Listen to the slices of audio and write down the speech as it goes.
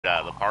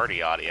the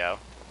party audio.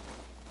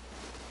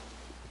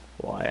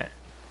 What?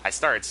 I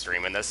started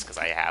streaming this because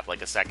I have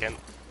like a second.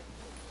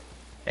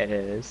 It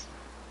is.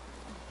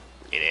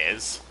 It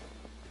is.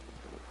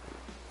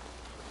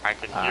 I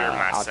can hear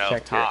I'll myself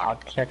check your. I'll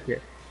talk. check your.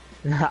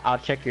 I'll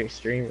check your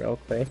stream real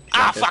quick.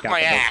 Ah, fuck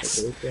my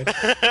ass!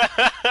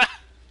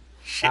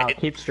 I'll Shit.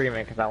 keep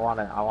streaming because I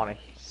wanna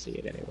see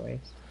it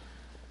anyways.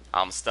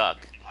 I'm stuck.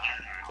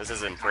 This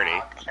isn't pretty.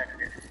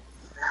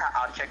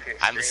 I'll check your.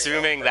 I'm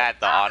assuming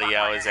that the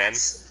audio is in.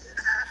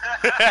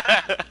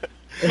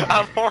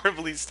 I'm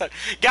horribly stuck.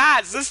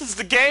 Guys, this is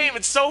the game.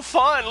 It's so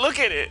fun. Look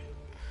at it.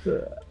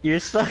 You're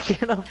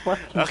stuck in a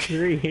fucking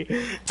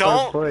tree.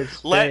 Don't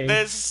let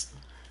this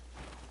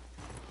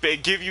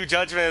give you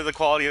judgment of the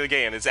quality of the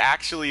game. It's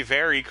actually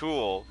very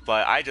cool,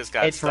 but I just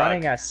got stuck. It's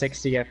running at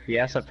 60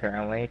 FPS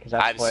apparently, because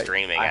I'm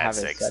streaming at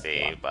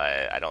 60,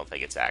 but I don't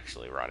think it's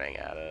actually running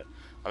at it.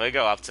 I'm gonna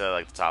go up to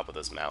like the top of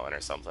this mountain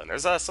or something.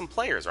 There's some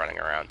players running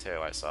around too.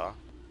 I saw.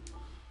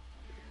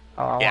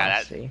 Oh,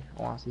 I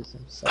want to see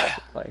some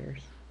soccer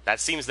players. That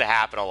seems to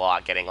happen a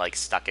lot, getting like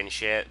stuck in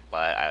shit,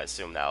 but I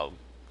assume that'll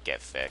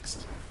get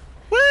fixed.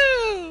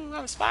 Woo!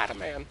 I'm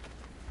Spider-Man.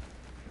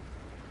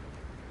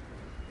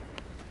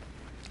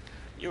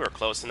 You were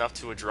close enough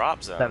to a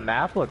drop zone. The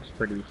map looks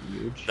pretty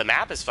huge. The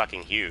map is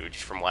fucking huge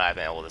from what I've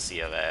been able to see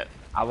of it.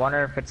 I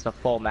wonder if it's the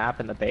full map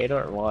in the beta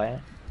or what.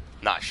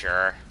 Not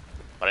sure.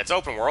 But it's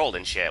open world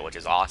and shit, which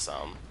is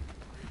awesome.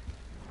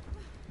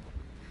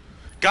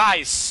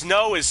 Guys,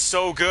 snow is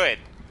so good.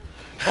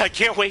 I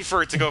can't wait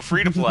for it to go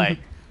free to play.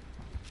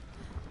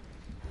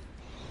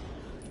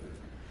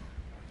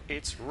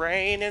 It's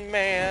raining,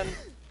 man.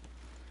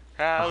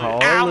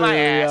 Ow, my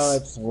ass.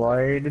 It's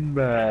raining,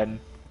 man.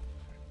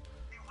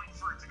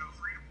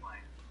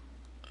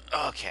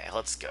 Okay,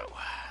 let's go.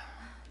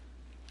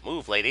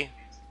 Move, lady.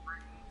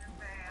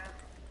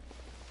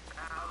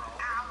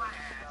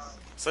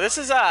 So this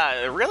is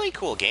a really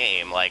cool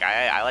game. Like,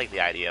 I like the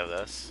idea of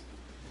this.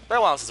 It's been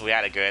a while since we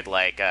had a good,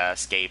 like,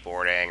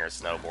 skateboarding or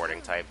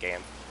snowboarding type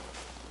game.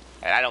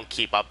 And I don't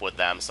keep up with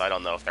them, so I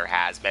don't know if there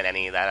has been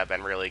any that have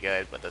been really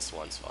good, but this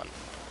one's fun.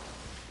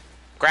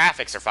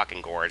 Graphics are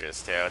fucking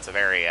gorgeous, too. It's a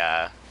very,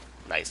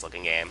 nice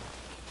looking game.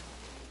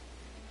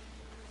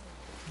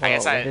 I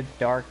guess when did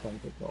dark when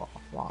to go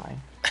offline?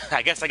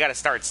 I guess I gotta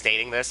start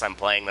stating this. I'm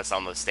playing this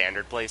on the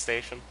standard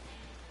PlayStation.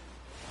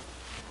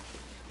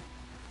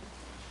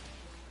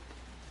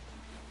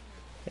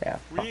 Yeah,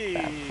 fuck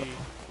that.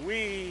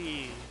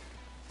 Wee.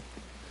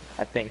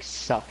 That thing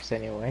sucks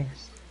anyways.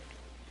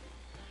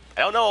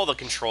 I don't know all the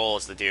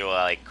controls to do,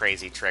 like,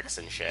 crazy tricks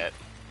and shit.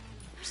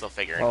 I'm still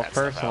figuring that stuff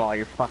out. Well, first of all,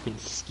 you're fucking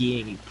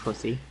skiing, you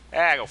pussy.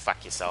 Go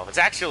fuck yourself. It's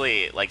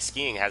actually, like,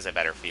 skiing has a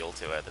better feel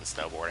to it than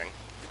snowboarding.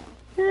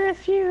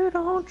 If you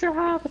don't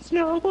drive a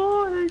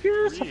snowboard,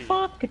 you're just a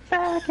fucking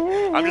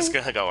faggot. I'm just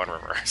gonna go in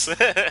reverse.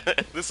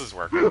 This is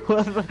working.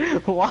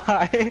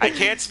 Why? I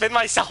can't spin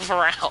myself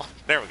around.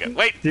 There we go.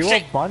 Wait, do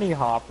a bunny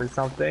hop or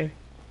something.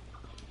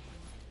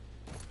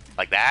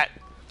 Like that?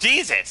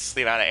 Jesus!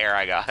 The amount of air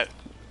I got.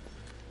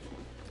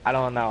 I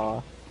don't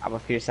know. I'm a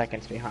few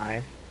seconds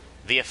behind.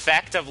 The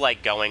effect of,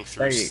 like, going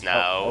through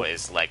snow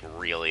is, like,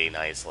 really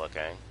nice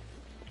looking.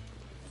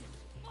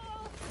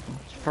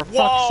 For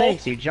fuck's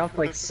sakes, you jumped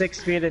like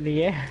 6 feet in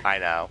the air. I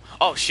know.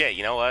 Oh shit,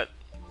 you know what?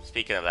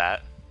 Speaking of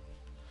that.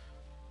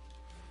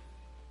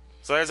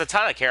 So there's a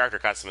ton of character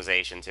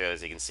customization too,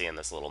 as you can see in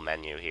this little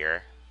menu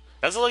here.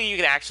 Doesn't look like you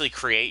can actually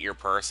create your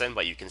person,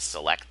 but you can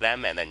select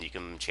them and then you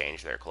can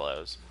change their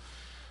clothes.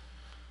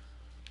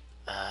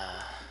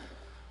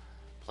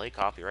 Play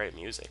copyright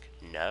music.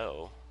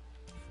 No.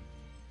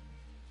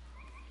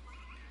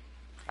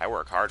 I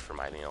work hard for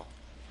my meal.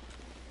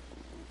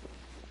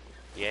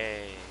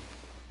 Yay.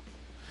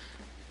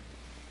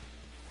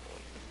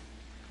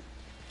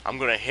 I'm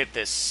gonna hit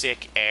this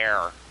sick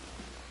air.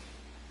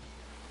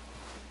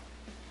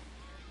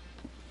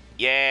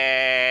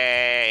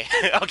 Yay!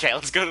 Okay,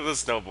 let's go to the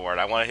snowboard.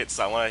 I want to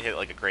hit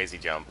like a crazy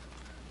jump.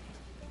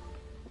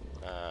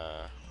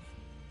 Okay,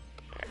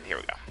 here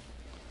we go.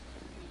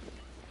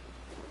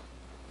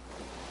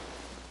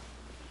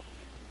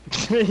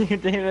 You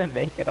didn't even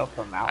make it up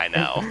the mountain. I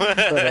know.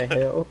 The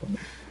hill.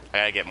 I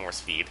gotta get more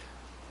speed.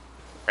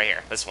 Right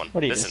here, this one. What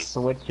do you just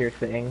switch your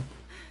thing?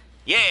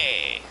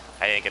 Yay!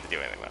 I didn't get to do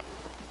anything though.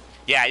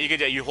 Yeah,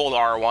 you hold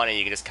R1 and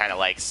you can just kind of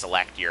like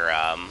select your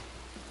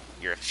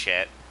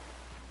shit.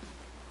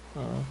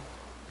 Oh.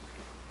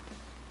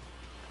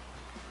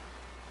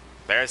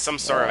 There's some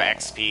sort of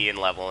XP and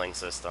leveling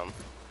system.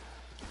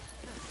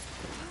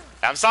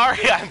 I'm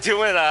sorry, I'm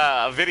doing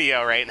a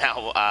video right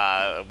now.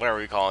 What are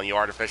we calling you?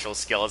 Artificial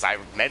skills. I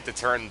meant to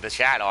turn the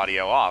chat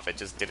audio off. It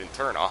just didn't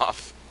turn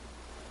off.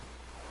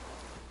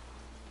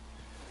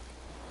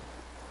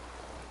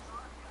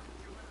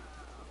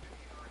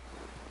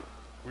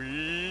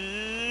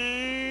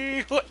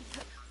 What?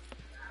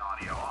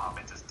 Audio off.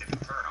 It just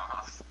didn't turn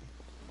off.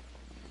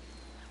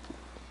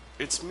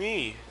 It's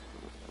me.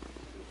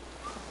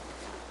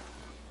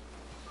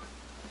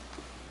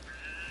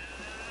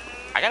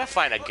 I gotta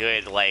find a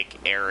good, like,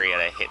 area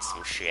to hit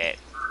some shit.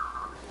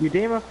 You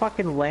didn't even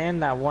fucking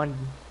land that one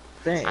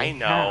thing. I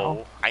know.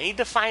 How? I need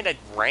to find a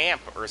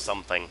ramp or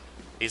something.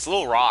 These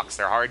little rocks,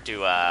 they're hard to,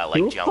 like,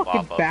 Do a jump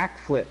fucking off of.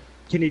 backflip.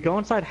 Can you go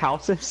inside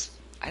houses?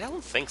 I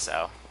don't think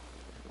so.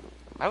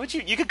 Why would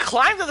you? You could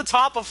climb to the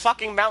top of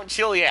fucking Mount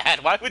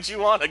Chiliad. Why would you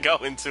want to go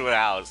into a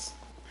house?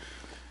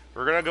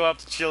 We're gonna go up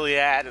to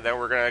Chiliad, and then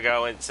we're gonna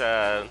go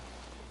into...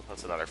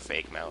 What's another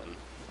fake mountain?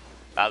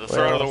 The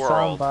throne of the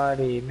world.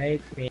 Somebody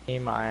make me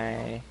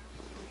my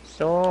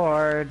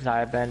swords.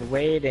 I've been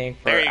waiting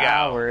for There you go.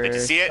 hours. Did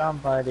you see it?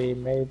 Somebody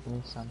made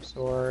me some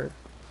sword.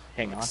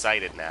 Hang I'm on.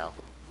 excited now.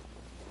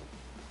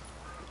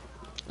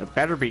 It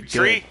better be good.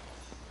 Tree?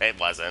 It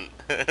wasn't.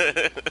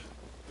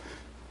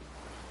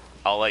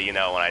 I'll let you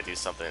know when I do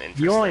something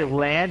interesting. You only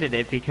landed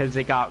it because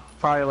it got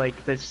probably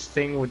like this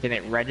thing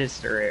didn't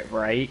register it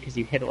right because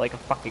you hit it like a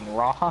fucking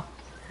rock.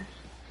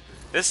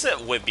 This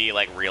would be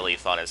like really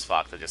fun as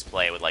fuck to just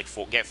play with like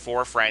get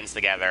 4 friends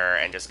together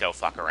and just go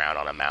fuck around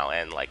on a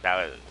mountain. Like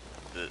that was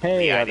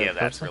the idea of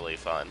that's really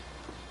fun.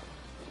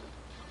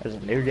 There's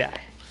a new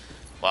guy.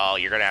 Well,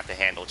 you're gonna have to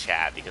handle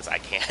chat because I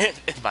can't.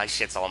 My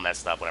shit's all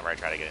messed up whenever I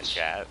try to get in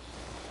chat.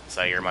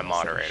 So you're my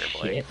moderator,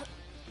 Blake.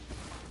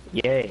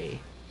 Yay.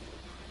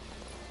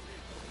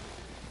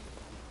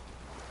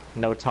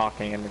 No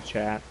talking in the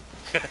chat.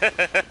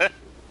 I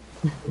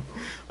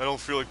don't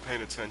feel like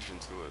paying attention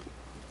to it.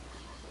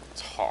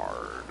 It's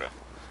hard.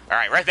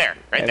 Alright, right there.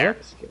 Right there.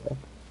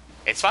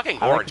 It's fucking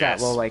gorgeous. I like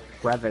that little, like,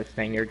 crevice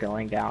thing you're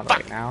going down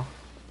right now.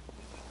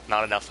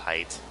 Not enough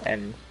height.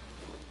 And...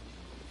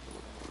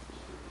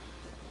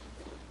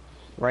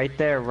 Right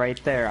there.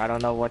 I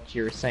don't know what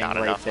you were saying. Not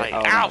right enough there. height.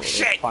 Oh, Ow, no,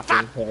 shit! Fucking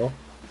Fuck! hill.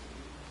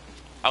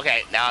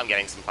 Okay, now I'm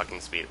getting some fucking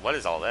speed. What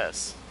is all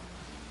this?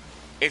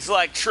 It's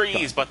like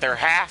trees, but they're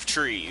half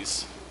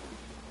trees.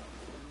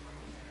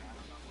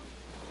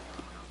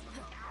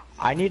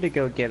 I need to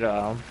go get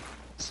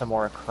some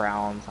more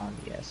crowns on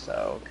the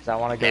ESO because I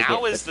want to go.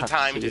 Now get is the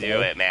time to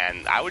do it,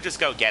 man. I would just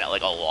go get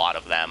like a lot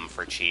of them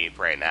for cheap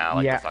right now.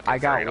 Like yeah, the fucking I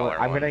got. $30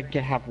 I'm one.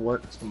 gonna have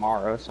work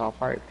tomorrow, so I'll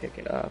probably pick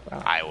it up.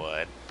 I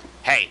would.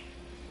 Hey,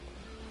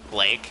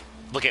 Blake,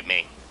 look at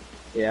me.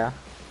 Yeah.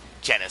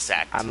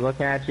 Genesect. I'm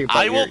looking at you. But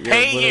I will you're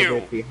pay a little you.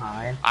 Bit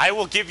behind. I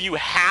will give you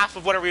half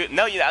of whatever you.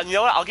 No, you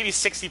know what? I'll give you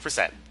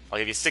 60%. I'll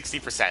give you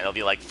 60%. It'll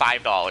be like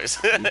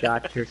 $5. You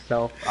got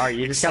yourself. All right,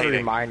 you just gotta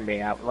remind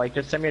me. Like,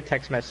 just send me a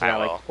text message at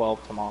like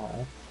 12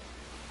 tomorrow.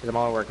 Because I'm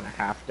only working a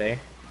half day.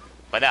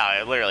 But no,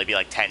 it'll literally be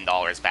like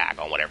 $10 back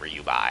on whatever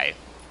you buy,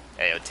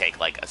 and it would take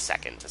like a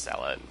second to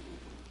sell it.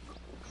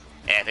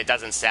 And if it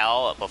doesn't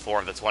sell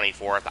before the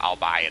 24th, I'll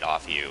buy it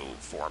off you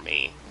for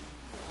me.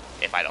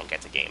 If I don't get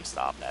to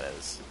GameStop, that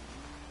is.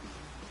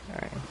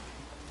 Alright.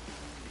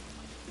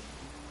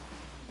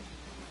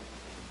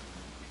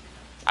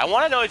 I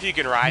want to know if you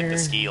can ride the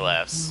ski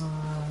lifts.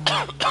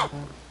 I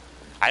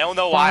don't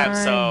know why I'm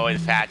so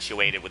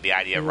infatuated with the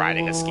idea of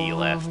riding a ski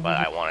lift, but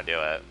I want to do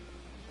it.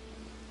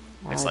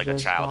 It's like a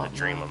childhood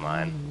dream of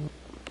mine.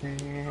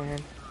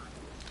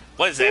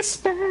 What is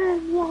this?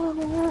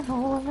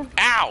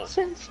 Ow!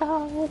 Since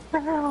I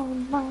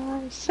found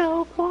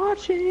myself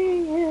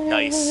watching it.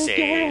 Nice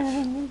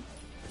save.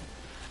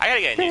 I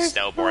gotta get a new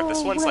snowboard.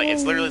 This one's like,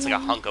 it's literally like a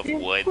hunk of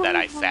wood that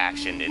I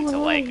fashioned into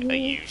like a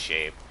U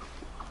shape.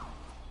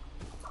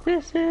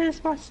 This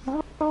is my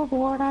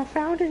snowboard. I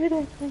found it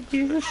in the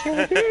U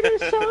shape. It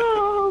is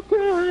so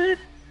good.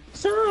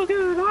 So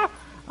good.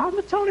 I'm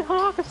the Tony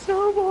Hawk of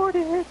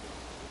snowboarding.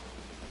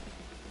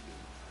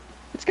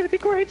 It's gonna be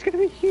great. It's gonna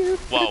be huge.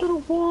 Whoa. There's a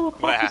little wall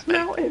across this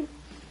mountain.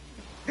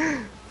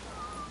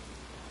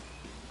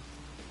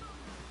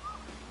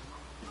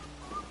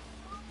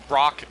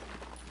 Rock.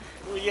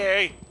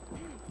 Yay.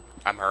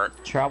 I'm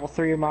hurt. Travel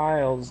 3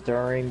 miles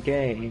during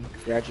game.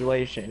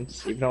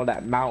 Congratulations. Even though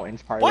that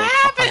mountain's probably What like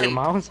happened? 100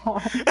 miles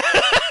high.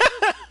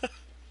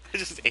 I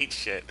just ate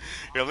shit.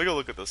 Here, let me go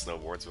look at the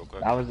snowboards real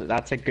quick.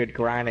 That's a good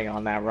grinding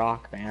on that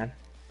rock, man.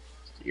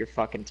 You're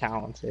fucking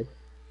talented.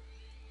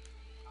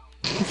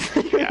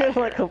 Yeah,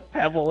 like a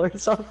pebble or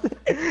something.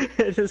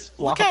 It just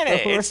look flopped at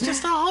it. over. It's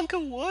just a hunk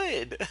of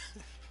wood.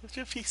 Such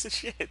a piece of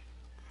shit.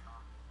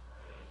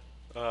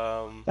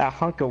 That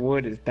hunk of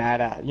wood is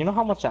badass. You know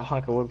how much that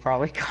hunk of wood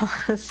probably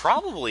costs?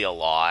 Probably a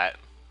lot.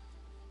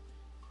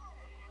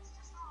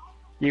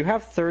 You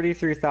have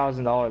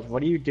 $33,000.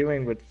 What are you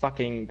doing with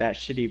fucking that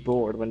shitty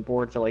board when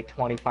boards are like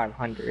 $2,500?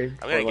 I'm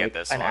gonna for, get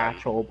this an one.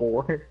 actual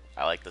board.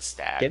 I like the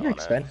stack. Get an on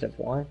expensive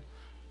one.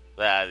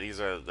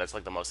 It. That's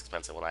like the most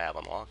expensive one I have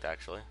unlocked,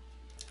 actually.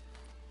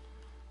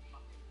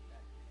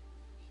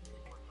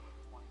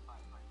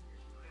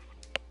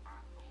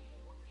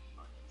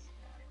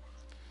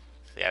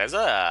 Yeah, there's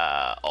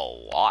a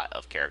lot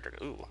of character.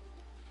 Ooh,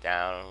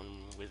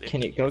 down with it.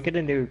 Can you go get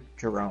a new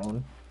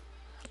drone?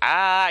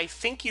 I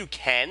think you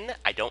can.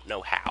 I don't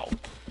know how.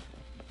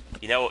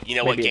 You know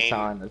Maybe what it's game?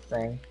 on the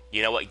thing.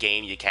 You know what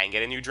game you can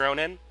get a new drone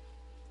in?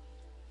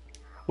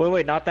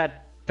 Wait, not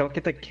that. Don't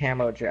get the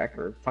camo jack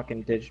or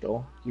fucking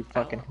digital. You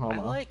fucking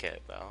homo. I like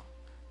it though.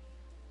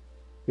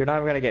 You're not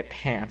even gonna get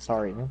pants,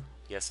 are you?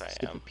 Yes, I am.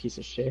 Stupid piece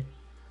of shit.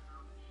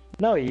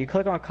 No, you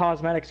click on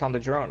cosmetics on the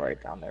drone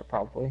right down there,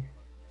 probably.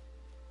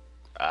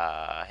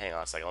 Hang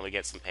on a second. Let me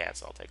get some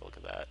pants. I'll take a look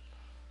at that.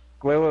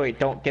 Wait.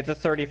 Don't get the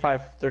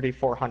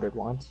 3400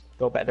 ones.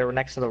 Go back. They were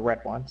next to the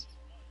red ones.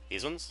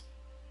 These ones?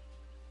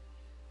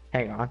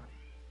 Hang on.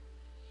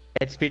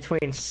 It's between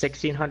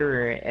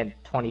 1600 and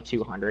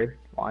 2200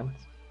 ones.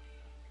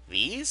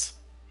 These?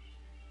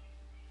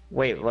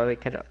 Wait, let me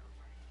could.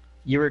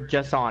 You were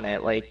just on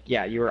it. Like,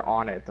 yeah, you were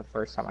on it the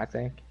first time, I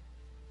think.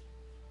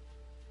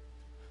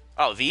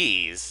 Oh,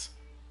 these.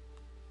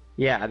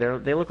 Yeah,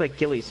 they look like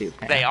ghillie suit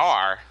pants. They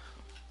are.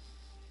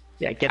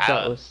 Yeah, get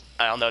those.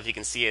 I don't know if you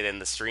can see it in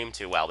the stream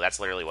too well, but that's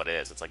literally what it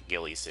is. It's like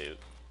ghillie suit.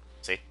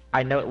 See?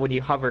 I know when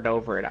you hovered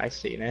over it, I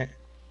seen it.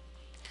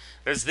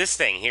 There's this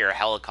thing here,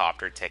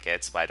 helicopter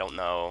tickets, but I don't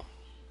know.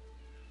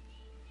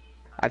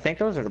 I think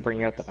those are to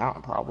bring you up the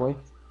mountain, probably.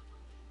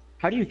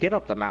 How do you get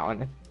up the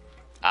mountain?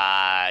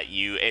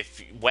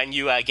 When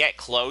you get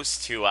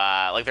close to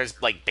like there's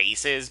like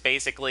bases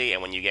basically,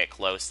 and when you get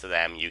close to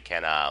them, you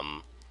can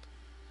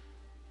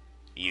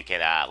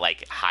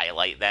like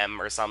highlight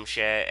them or some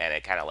shit, and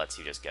it kind of lets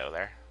you just go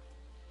there.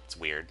 It's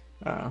weird.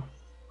 Oh.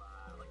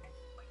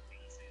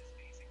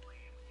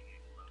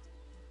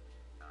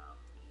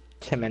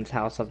 Timon's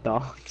House of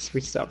Dogs. We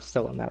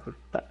still in that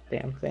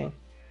damn thing.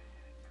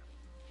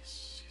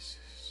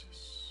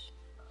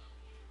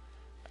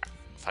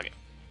 Fuck it.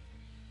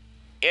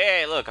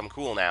 Yay, look, I'm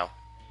cool now.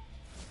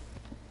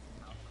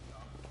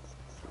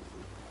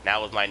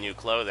 Now with my new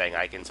clothing,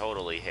 I can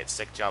totally hit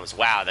sick jumps.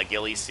 Wow, the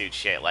ghillie suit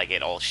shit, like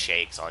it all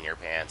shakes on your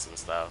pants and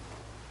stuff.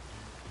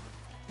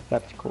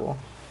 That's cool.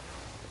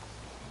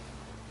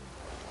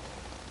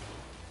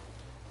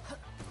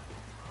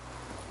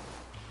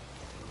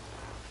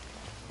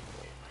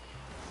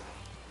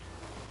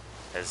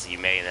 As you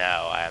may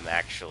know, I am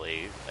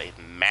actually a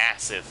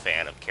massive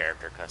fan of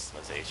character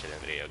customization in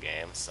video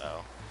games,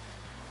 so...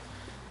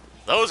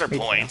 Those are Me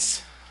too.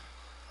 points.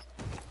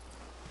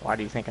 Why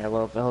do you think I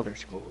love Elder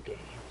Scroll games?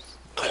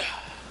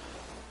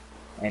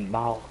 And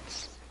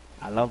mods.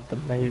 I love the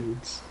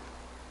moods.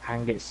 I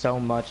can get so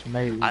much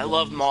mood. I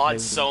love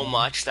mods so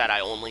much that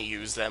I only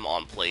use them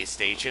on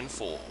PlayStation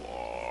 4.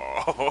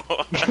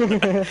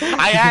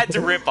 I had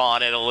to rip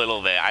on it a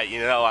little bit.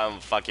 I'm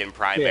a fucking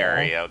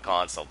primary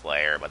console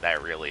player, but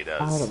that really is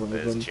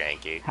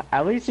janky.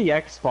 At least the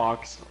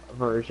Xbox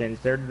versions,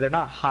 they're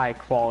not high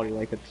quality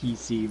like the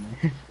PC,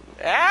 man.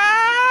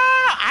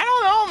 I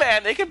don't know,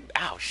 man. They could...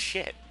 Oh,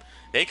 shit.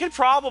 They could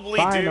probably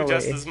do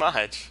just as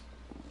much.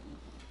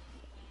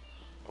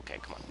 Okay,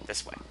 come on.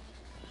 This way.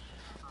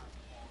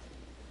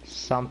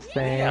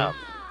 Something. Yeah.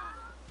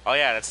 Oh,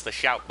 yeah, that's the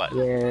shout button.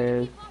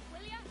 Yeah.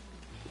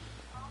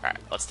 Alright,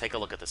 let's take a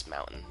look at this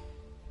mountain.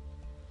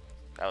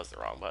 That was the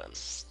wrong button.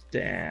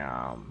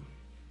 Damn.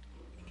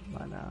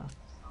 Mana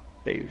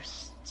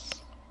boosts.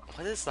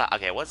 What is that?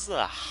 Okay, what's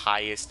the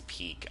highest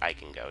peak I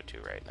can go to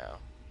right now?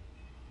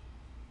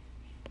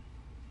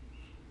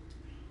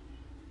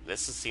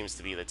 This seems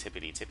to be the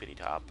tippity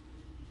top.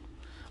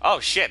 Oh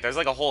shit, there's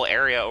like a whole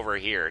area over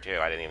here too.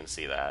 I didn't even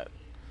see that.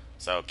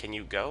 So can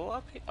you go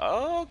up here?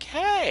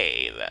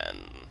 Okay, then.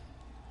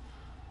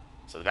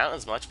 So the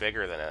mountain's much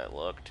bigger than it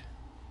looked.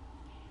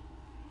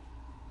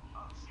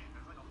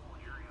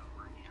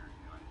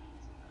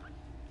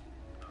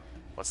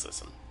 What's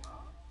this one?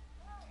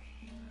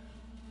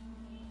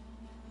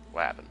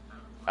 What happened?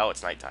 Oh,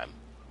 it's nighttime.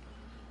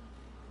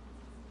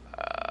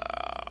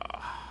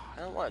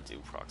 I don't want to do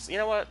proximity. You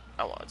know what?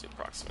 I want to do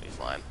proximity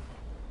flying.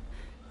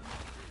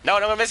 No,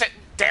 I'm gonna miss it!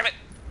 Damn it!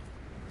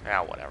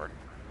 Ah, whatever.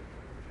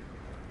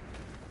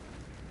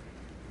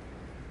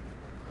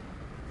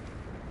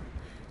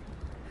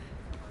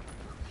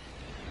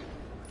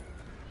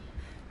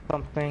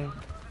 Something.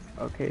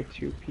 Okay,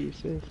 2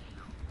 pieces.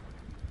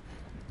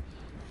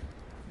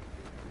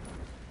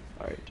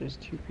 Alright,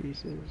 just 2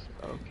 pieces.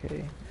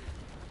 Okay.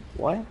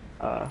 What?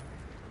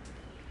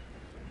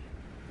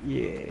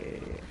 Yeah.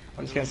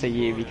 I'm just gonna say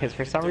yeah because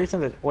for some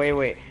reason that.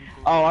 Wait.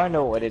 Oh, I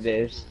know what it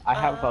is. I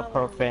have a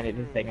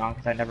profanity thing on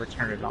because I never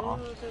turned it off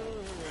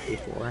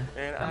before.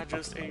 And I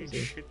just ate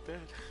shit dead.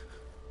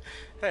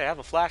 Hey, I have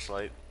a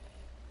flashlight.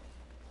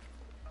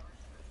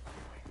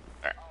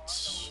 Alright.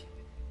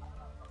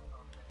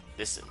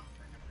 Listen.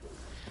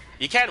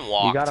 You can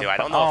walk too. I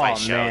don't know if I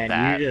showed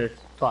that.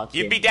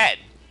 You'd be dead.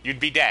 You'd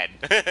be dead.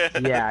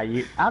 Yeah,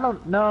 I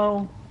don't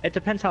know. It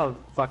depends how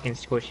fucking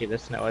squishy the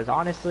snow is.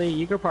 Honestly,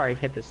 you could probably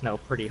hit the snow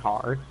pretty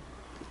hard.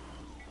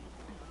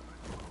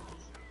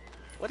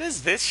 What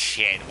is this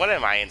shit? What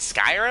am I, in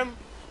Skyrim?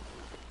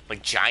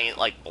 Like giant,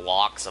 like,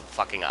 blocks of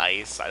fucking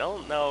ice? I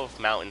don't know if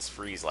mountains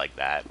freeze like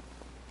that.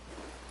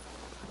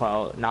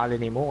 Well, not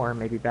anymore.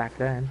 Maybe back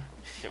then.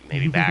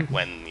 Maybe back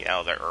when,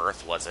 the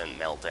earth wasn't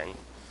melting.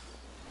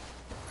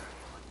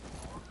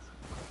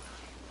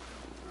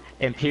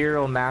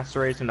 Imperial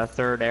master race in the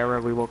third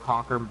era, we will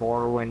conquer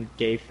Morrowind,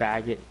 gay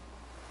faggot,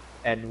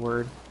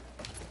 Edward.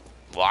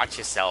 Watch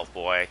yourself,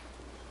 boy.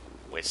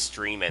 We're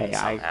streaming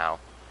somehow.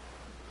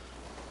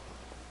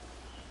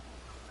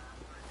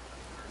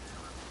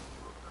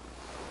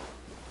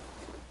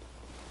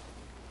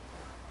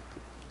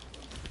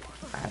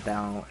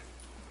 don't.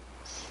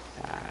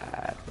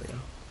 Sadly.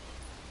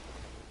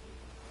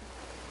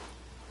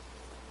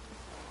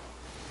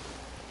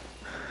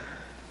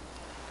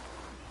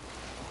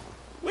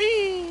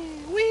 Wee!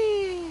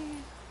 Wee!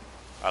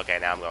 Okay,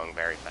 now I'm going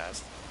very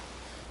fast.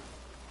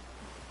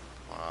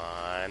 Come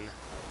on.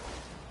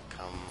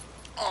 Come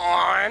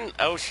on!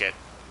 Oh, shit.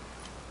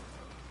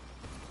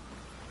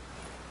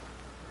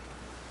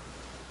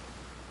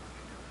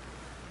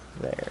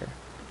 There.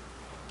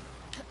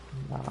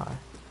 Not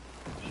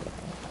showing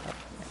up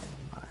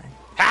in my...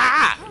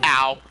 Ah!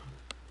 Ow!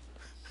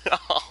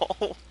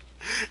 Oh!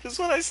 Just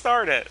when I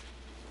start it.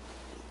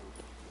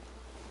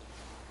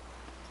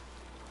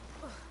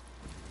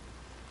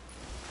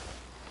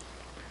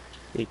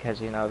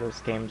 Because, you know, this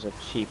game's a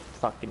cheap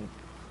fucking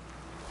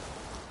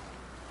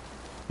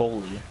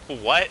bully.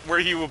 What were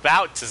you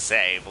about to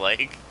say,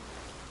 Blake?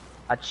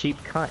 A cheap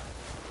cunt.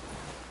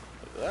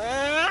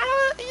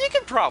 You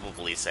could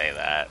probably say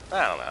that.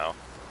 I don't know.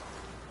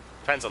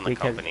 Depends on the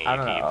Because, company I you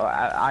don't keep.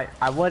 know,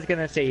 I was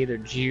gonna say either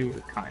Jew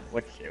or cunt.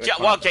 Which Yeah,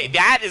 one well, of them? okay,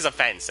 that is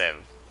offensive.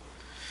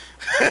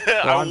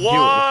 I'm Jewish,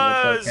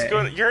 I was okay.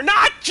 going. You're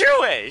not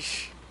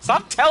Jewish.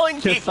 Stop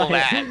telling Just people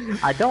like, that.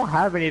 I don't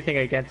have anything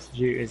against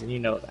Jews, and you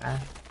know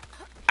that.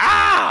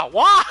 Ah,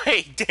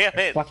 why? Damn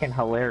it. Fucking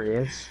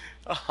hilarious.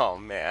 Oh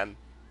man.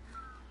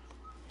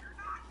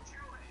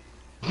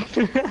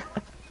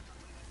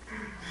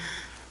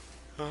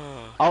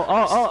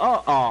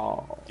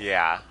 Oh.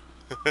 Yeah.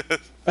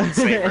 It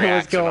Same was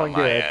reaction on going my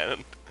good.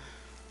 end.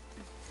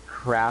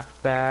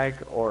 Craft bag,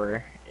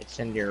 or it's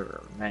in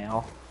your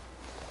mail.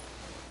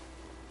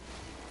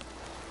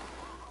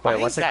 Why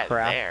Wait, what's is a that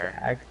craft there?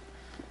 bag?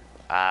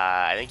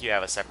 I think you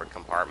have a separate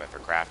compartment for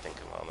crafting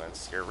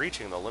components. You're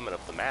reaching the limit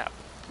of the map.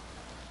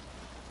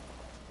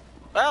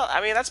 Well, I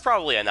mean, that's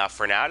probably enough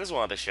for now. I just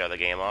wanted to show the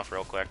game off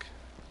real quick.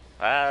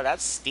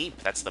 That's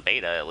steep. That's the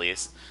beta, at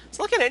least. It's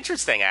looking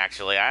interesting,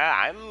 actually.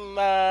 I'm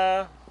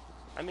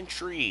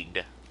intrigued.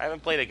 I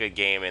haven't played a good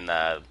game in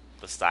the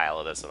style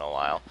of this in a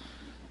while.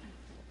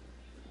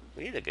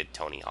 We need a good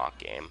Tony Hawk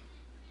game.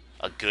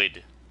 A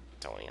good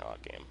Tony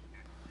Hawk game.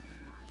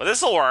 But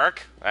this'll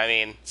work. I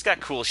mean, it's got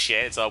cool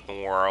shit. It's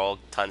open world,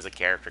 tons of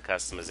character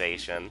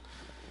customization,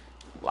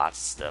 lots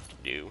of stuff to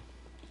do.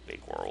 Big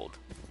world.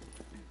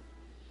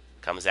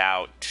 Comes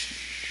out.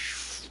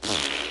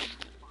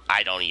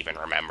 I don't even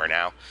remember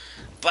now.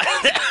 But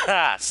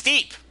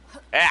steep.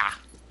 Yeah.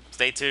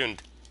 Stay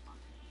tuned.